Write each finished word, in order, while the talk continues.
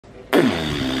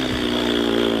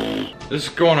This is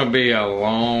gonna be a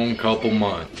long couple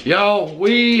months. Y'all,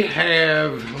 we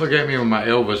have, look at me with my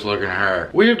Elvis looking hair.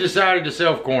 We have decided to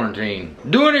self-quarantine.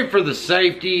 Doing it for the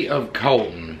safety of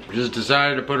Colton. Just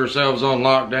decided to put ourselves on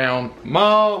lockdown.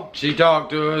 Ma, she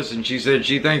talked to us and she said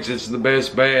she thinks it's the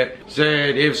best bet.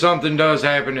 Said if something does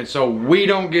happen, it's so we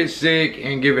don't get sick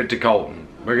and give it to Colton.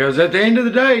 Because at the end of the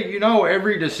day, you know,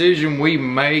 every decision we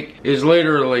make is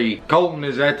literally, Colton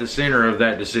is at the center of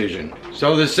that decision.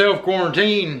 So the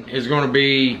self-quarantine is going to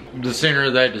be the center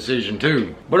of that decision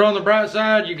too. But on the bright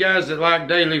side, you guys that like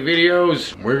daily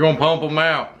videos, we're going to pump them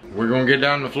out. We're going to get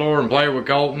down on the floor and play with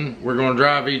Colton. We're going to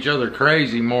drive each other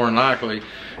crazy more than likely.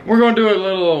 We're going to do a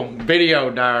little video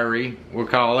diary, we'll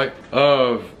call it,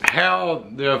 of how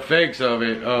the effects of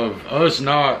it, of us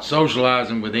not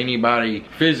socializing with anybody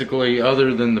physically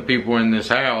other than the people in this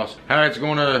house, how it's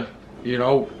going to, you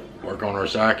know, work on our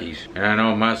psyches. And I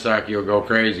know my psyche will go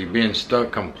crazy, being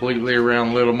stuck completely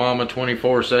around little mama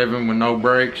 24/7 with no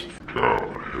breaks. God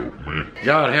help me.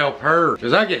 God help her,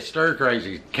 because I get stir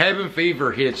crazy. Cabin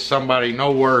fever hits somebody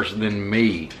no worse than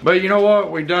me. But you know what?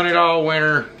 We've done it all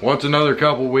winter. What's another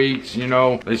couple weeks? You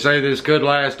know, they say this could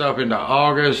last up into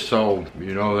August, so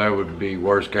you know that would be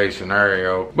worst case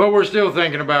scenario. But we're still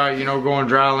thinking about, you know, going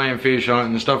dry land fish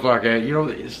hunting and stuff like that. You know,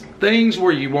 it's things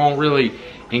where you won't really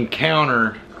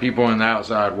encounter people in the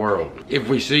outside world. If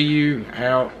we see you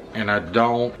out and I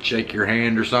don't shake your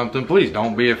hand or something, please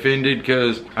don't be offended,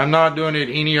 because I'm not doing it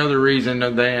any other reason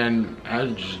than I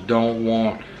just don't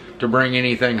want to bring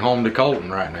anything home to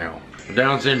Colton right now.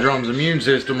 Down syndrome's immune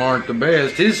system aren't the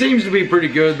best. His seems to be pretty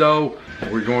good though.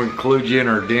 We're going to include you in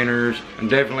our dinners. I'm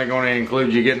definitely going to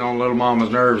include you getting on little mama's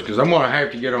nerves, because I'm going to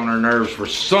have to get on her nerves for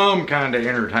some kind of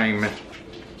entertainment.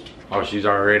 Oh, she's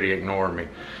already ignoring me.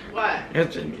 What?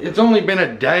 It's only been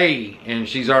a day and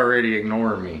she's already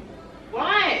ignoring me.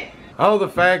 What? Oh, the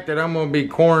fact that I'm gonna be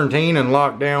quarantined and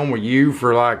locked down with you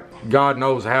for like God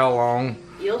knows how long.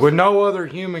 With no other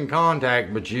human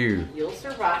contact but you. You'll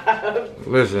survive.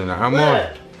 Listen, I'm on.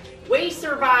 We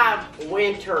survive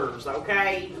winters,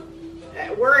 okay?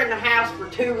 We're in the house for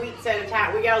 2 weeks at a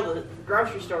time. We go to the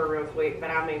grocery store real quick,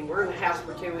 but I mean, we're in the house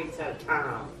for 2 weeks at a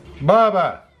time.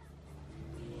 Baba.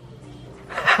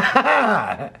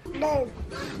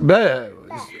 But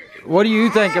what do you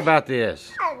think about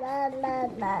this?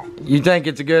 You think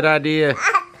it's a good idea?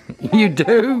 You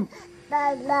do?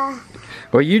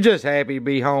 Well, you just happy to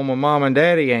be home with mom and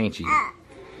daddy, ain't you?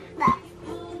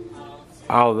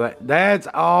 Oh, that's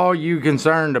all you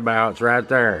concerned about's right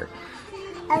there.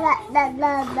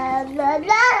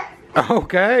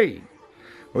 Okay.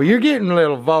 Well, you're getting a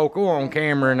little vocal on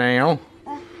camera now.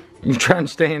 You trying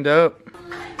to stand up?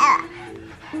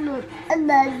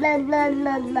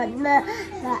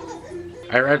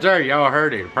 Hey, right there, y'all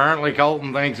heard it. Apparently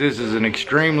Colton thinks this is an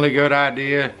extremely good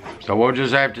idea, so we'll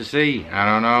just have to see. I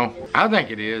don't know. I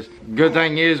think it is. Good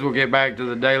thing is we'll get back to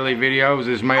the daily videos.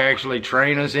 This may actually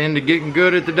train us into getting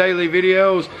good at the daily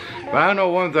videos. But I know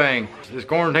one thing, this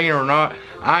quarantine or not,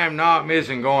 I am not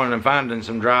missing going and finding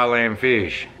some dry land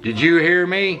fish. Did you hear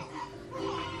me?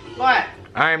 What?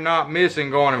 I am not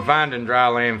missing going and finding dry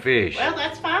land fish. Well,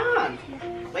 that's fine.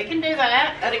 We can do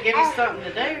that. That'll give us something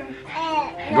to do.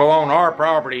 Go on our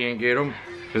property and get them.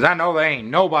 Because I know there ain't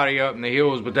nobody up in the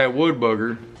hills but that wood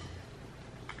booger.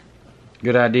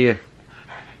 Good idea.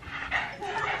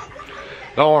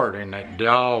 Lord, and that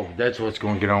dog, that's what's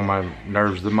going to get on my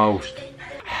nerves the most.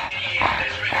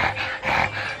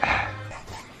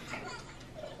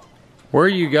 Where are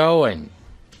you going?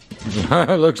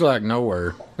 Looks like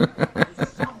nowhere.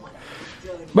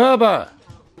 Bubba!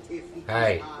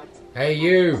 Hey. Hey,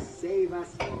 you.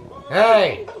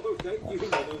 Hey.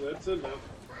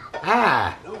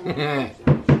 Hi.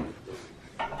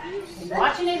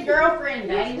 Watching his girlfriend,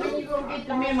 Daddy. When you gonna get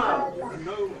the memo?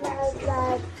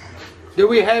 Do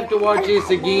we have to watch this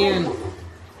again?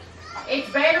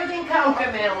 It's better than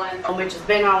Cocomelon, which has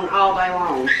been on all day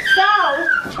long.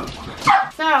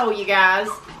 So you guys,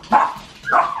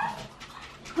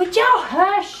 would y'all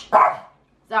hush?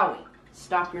 Zoe,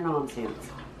 stop your nonsense.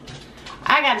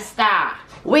 I got a style,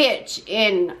 which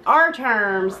in our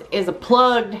terms is a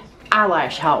plugged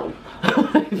eyelash hole.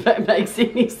 If that makes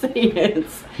any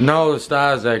sense. No, the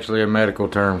stye is actually a medical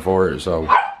term for it, so.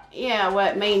 Yeah, well,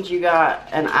 it means you got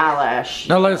an eyelash.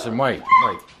 Now listen, wait.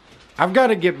 I've got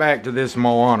to get back to this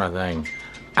Moana thing.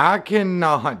 I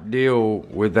cannot deal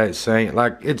with that saying,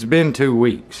 like, it's been 2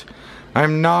 weeks.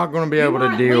 I'm not going to be able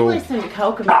to deal. We listened to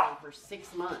Cocomelon for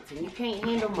 6 months and you can't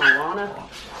handle Moana?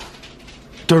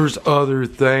 There's other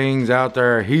things out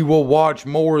there. He will watch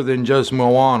more than just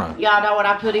Moana. Y'all know what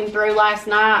I put him through last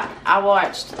night? I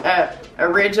watched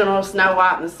original Snow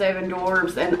White and the Seven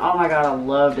Dwarfs, and oh my God, I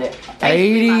loved it.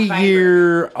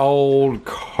 80-year-old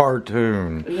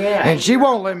cartoon. Yeah. And she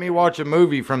won't let me watch a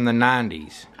movie from the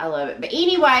 90s. I love it. But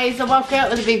anyways, I woke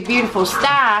up with a big, beautiful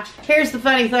sty. Here's the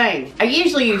funny thing. I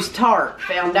usually use Tarte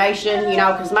foundation, you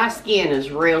know, because my skin is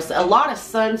real. A lot of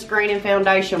sunscreen and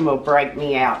foundation will break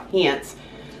me out. Hence,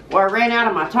 well, I ran out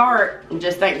of my Tarte and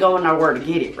just ain't going nowhere to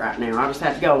get it right now. I just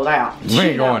had to go without. We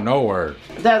ain't going nowhere.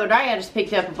 The other day, I just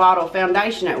picked up a bottle of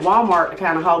foundation at Walmart to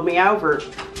kind of hold me over.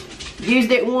 Used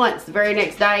it once. The very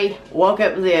next day, woke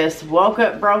up with this. Woke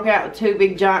up, broke out with 2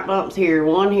 big giant bumps here,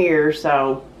 1 here.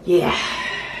 So, yeah.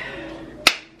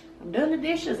 I'm doing the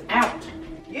dishes out.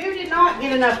 You did not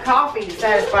get enough coffee to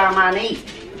satisfy my needs.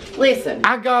 Listen.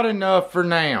 I got enough for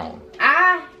now.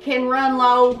 I can run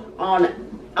low on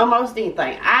almost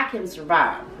anything. I can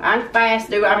survive. I'm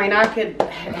fast. I mean, I could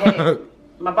have,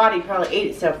 my body probably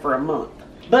eat itself for a month.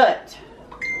 But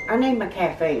I need my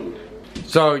caffeine.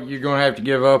 So you're gonna have to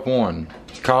give up one,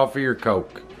 coffee or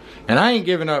Coke. And I ain't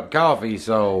giving up coffee,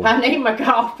 so. I need my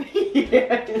coffee.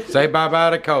 Say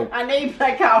bye-bye to Coke. I need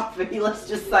my coffee, let's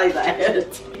just say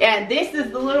that. And this is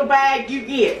the little bag you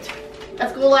get.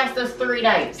 That's gonna last us 3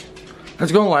 days.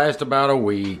 It's gonna last about a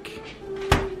week.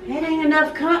 That ain't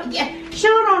enough yeah.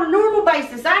 Sean, on a normal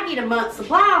basis, I get a month's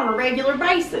supply on a regular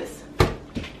basis.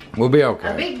 We'll be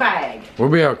okay. A big bag. We'll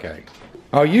be okay.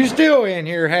 Oh, you still in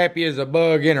here happy as a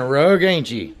bug in a rug, ain't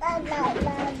you?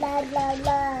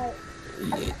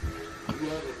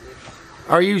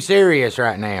 Are you serious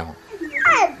right now?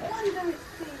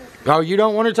 Oh, you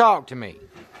don't want to talk to me?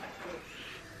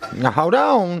 Now, hold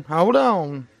on, hold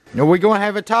on. Now, we're going to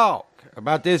have a talk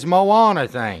about this Moana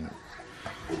thing.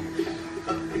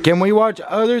 Can we watch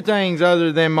other things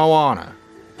other than Moana?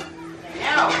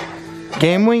 No.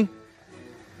 Can we?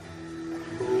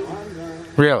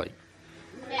 Really?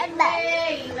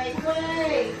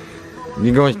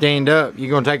 You gonna stand up? You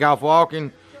gonna take off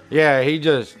walking? Yeah,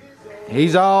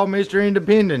 he's all Mr.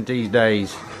 Independent these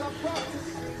days.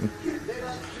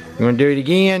 You wanna do it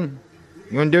again?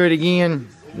 You wanna do it again?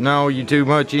 No, you too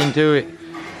much into it.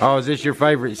 Oh, is this your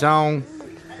favorite song?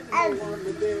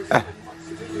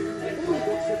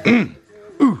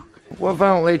 Ooh, what if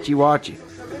I don't let you watch it?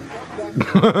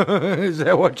 Is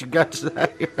that what you got to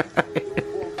say?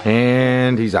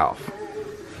 And he's off.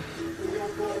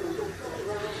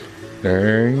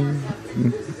 There.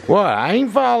 What? I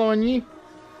ain't following you.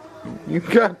 You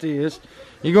got this.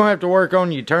 You're gonna have to work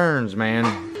on your turns,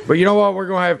 man. But you know what? We're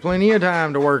gonna have plenty of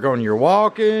time to work on your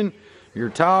walking, your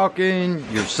talking,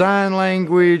 your sign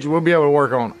language. We'll be able to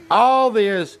work on all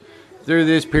this through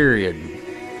this period.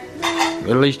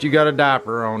 At least you got a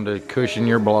diaper on to cushion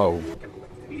your blow.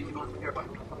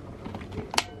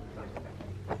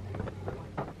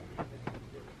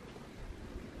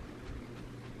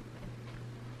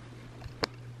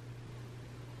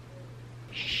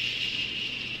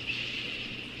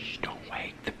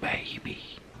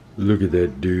 Look at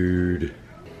that dude.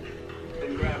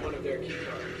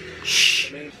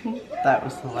 Shh. That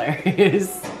was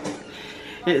hilarious.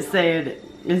 It said,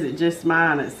 is it just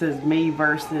mine? It says me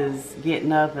versus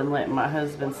getting up and letting my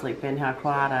husband sleep in, how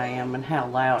quiet I am and how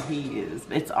loud he is.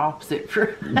 It's opposite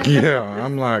for Yeah,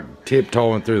 I'm like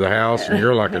tiptoeing through the house and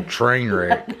you're like a train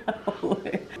wreck. So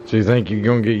you think you're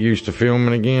gonna get used to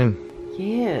filming again?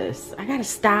 Yes, I got a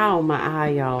sty on my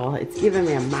eye, y'all. It's giving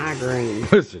me a migraine.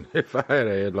 Listen, if I had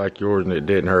a head like yours and it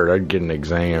didn't hurt, I'd get an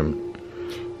exam.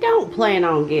 Don't plan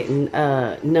on getting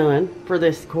none for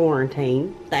this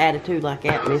quarantine. The attitude like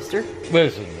that, mister.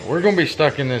 Listen, we're gonna be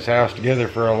stuck in this house together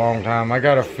for a long time. I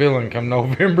got a feeling come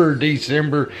November,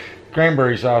 December,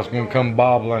 cranberry sauce gonna come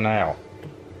bobbling out.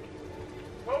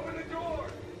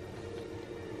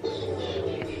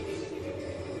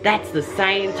 That's the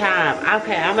same time.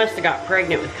 Okay, I must have got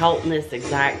pregnant with Colton this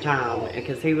exact time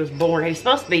because he was born, he was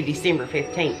supposed to be December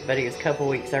 15th, but he was a couple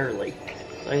weeks early.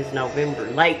 So he's November,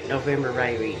 late November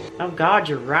baby. Oh God,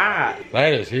 you're right.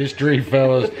 That is history,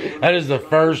 fellas. That is the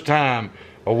first time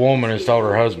a woman has told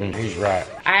her husband he's right.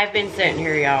 I've been sitting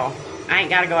here, y'all. I ain't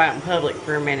gotta go out in public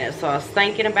for a minute, so I was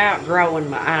thinking about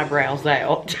growing my eyebrows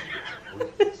out.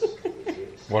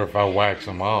 What if I wax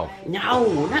them off?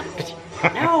 No,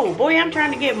 no, boy, I'm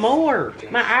trying to get more.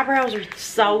 My eyebrows are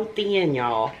so thin,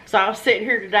 y'all. So I was sitting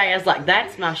here today, I was like,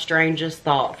 that's my strangest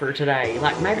thought for today.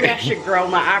 Like, maybe I should grow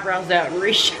my eyebrows out and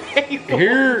reshape them.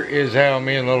 Here is how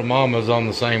me and little mama's on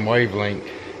the same wavelength.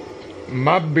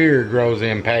 My beard grows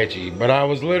in patchy, but I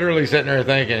was literally sitting there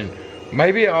thinking,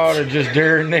 maybe I ought to just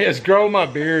during this grow my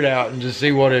beard out and just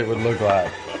see what it would look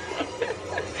like.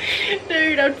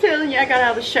 Dude, I'm telling you, I got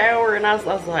out of the shower and I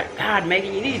was like, God,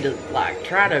 Megan, you need to like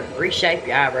try to reshape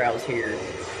your eyebrows here.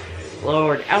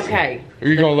 Lord, okay. Are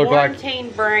you gonna look like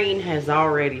quarantine brain has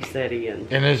already set in.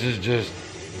 And this is just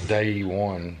day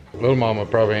 1. Little mama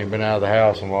probably ain't been out of the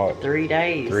house in what? 3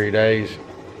 days. 3 days.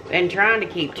 And trying to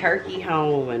keep Turkey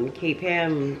home and keep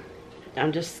him.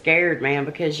 I'm just scared, man,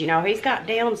 because you know he's got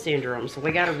Down syndrome, so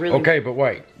we gotta really. Okay, but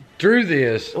wait. Through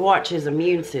this, watch his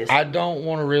immune system. I don't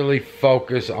want to really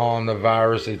focus on the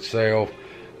virus itself.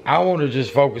 I want to just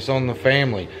focus on the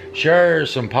family. Share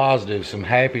some positive, some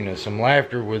happiness, some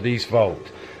laughter with these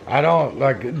folks. I don't,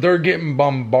 like, they're getting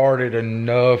bombarded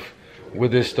enough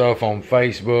with this stuff on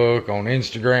Facebook, on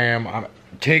Instagram,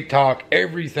 TikTok.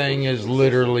 Everything is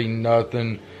literally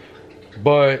nothing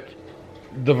but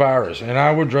the virus. And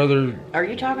I would rather... Are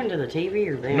you talking to the TV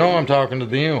or them? No, I'm talking to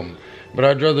them. But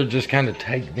I'd rather just kind of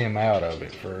take them out of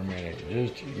it for a minute.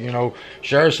 Just, you know,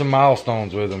 share some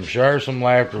milestones with them. Share some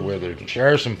laughter with them.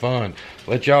 Share some fun.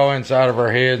 Let y'all inside of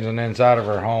our heads and inside of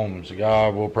our homes.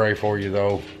 God, we'll pray for you,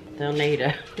 though. They'll need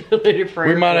a prayer.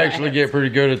 We might actually get pretty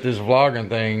good at this vlogging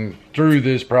thing through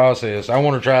this process. I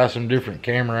want to try some different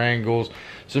camera angles,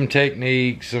 some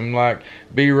techniques, some like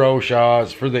B-roll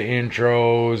shots for the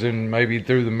intros and maybe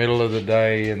through the middle of the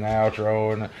day and the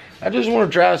outro. And I just want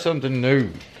to try something new.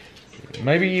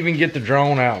 Maybe even get the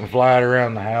drone out and fly it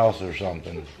around the house or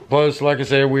something. Plus, like I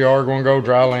said, we are going to go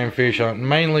dry land fish hunting.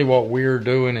 Mainly what we're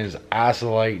doing is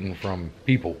isolating from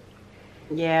people.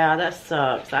 Yeah, that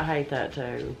sucks. I hate that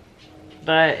too.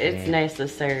 But it's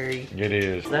necessary. It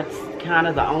is. That's kind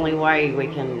of the only way we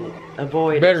can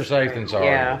avoid. Better safe than sorry.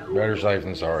 Yeah. Better safe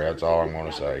than sorry. That's all I'm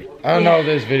going to say. I know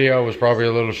this video was probably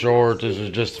a little short. This is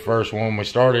just the first one. We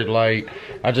started late.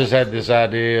 I just had this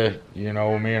idea, you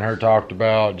know, me and her talked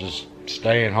about just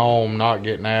staying home, not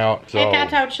getting out. So.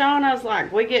 Heck, I told Sean, I was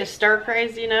like, we get stir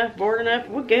crazy enough, bored enough,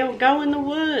 we'll go in the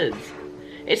woods.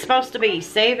 It's supposed to be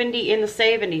 70 in the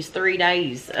 70s 3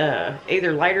 days,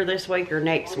 either later this week or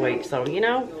next week. So, you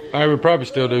know. I would probably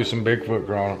still do some Bigfoot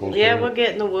Chronicles. Yeah, too. we'll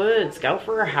get in the woods, go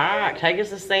for a hike, take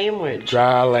us a sandwich.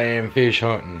 Dry land fish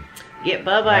hunting. Get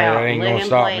Bubba out. That ain't let gonna him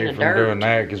stop play in me the from dirt. doing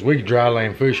that because we could dry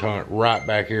land fish hunt right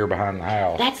back here behind the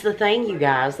house. That's the thing, you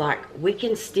guys. Like, we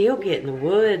can still get in the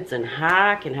woods and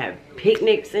hike and have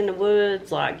picnics in the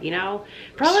woods. Like, you know,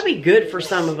 probably be good for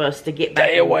some of us to get back.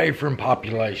 Stay away from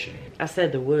population. I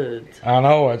said the woods. I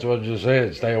know, that's what I just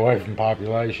said. Stay away from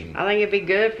population. I think it'd be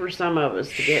good for some of us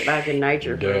to get back in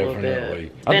nature for a little bit. Definitely.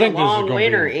 It's I been think a this is long gonna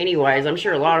winter be- anyways. I'm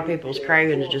sure a lot of people's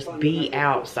craving to just be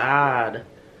outside.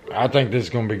 I think this is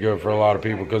going to be good for a lot of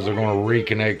people because they're going to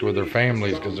reconnect with their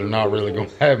families because they're not really going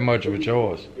to have much of a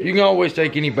choice. You can always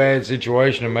take any bad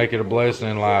situation and make it a blessing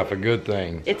in life, a good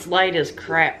thing. It's late as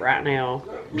crap right now.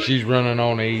 She's running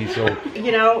on E, so...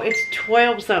 You know, it's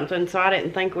 12 something, so I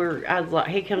didn't think I was like,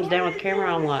 he comes down with the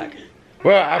camera, I'm like...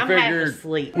 Well, I I'm figured half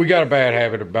asleep. we got a bad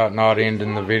habit about not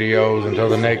ending the videos until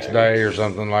the next day or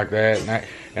something like that.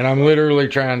 And I'm literally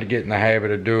trying to get in the habit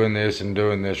of doing this and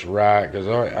doing this right because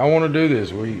I want to do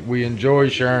this. We enjoy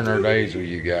sharing our days with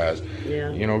you guys. Yeah.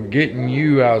 You know, getting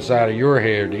you outside of your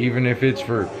head, even if it's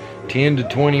for 10 to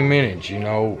 20 minutes, you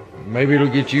know. Maybe it'll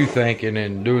get you thinking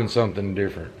and doing something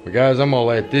different. But guys, I'm going to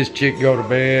let this chick go to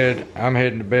bed. I'm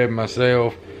heading to bed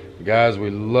myself. Guys, we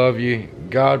love you.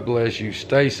 God bless you.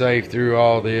 Stay safe through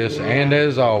all this. And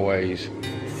as always,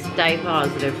 stay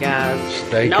positive, guys.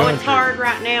 Stay know country. It's hard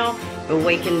right now, but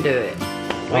we can do it.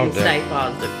 We can stay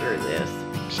positive through this.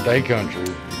 Stay country.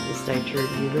 And stay true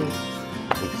to you.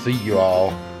 We'll see you all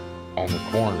on the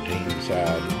quarantine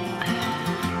side.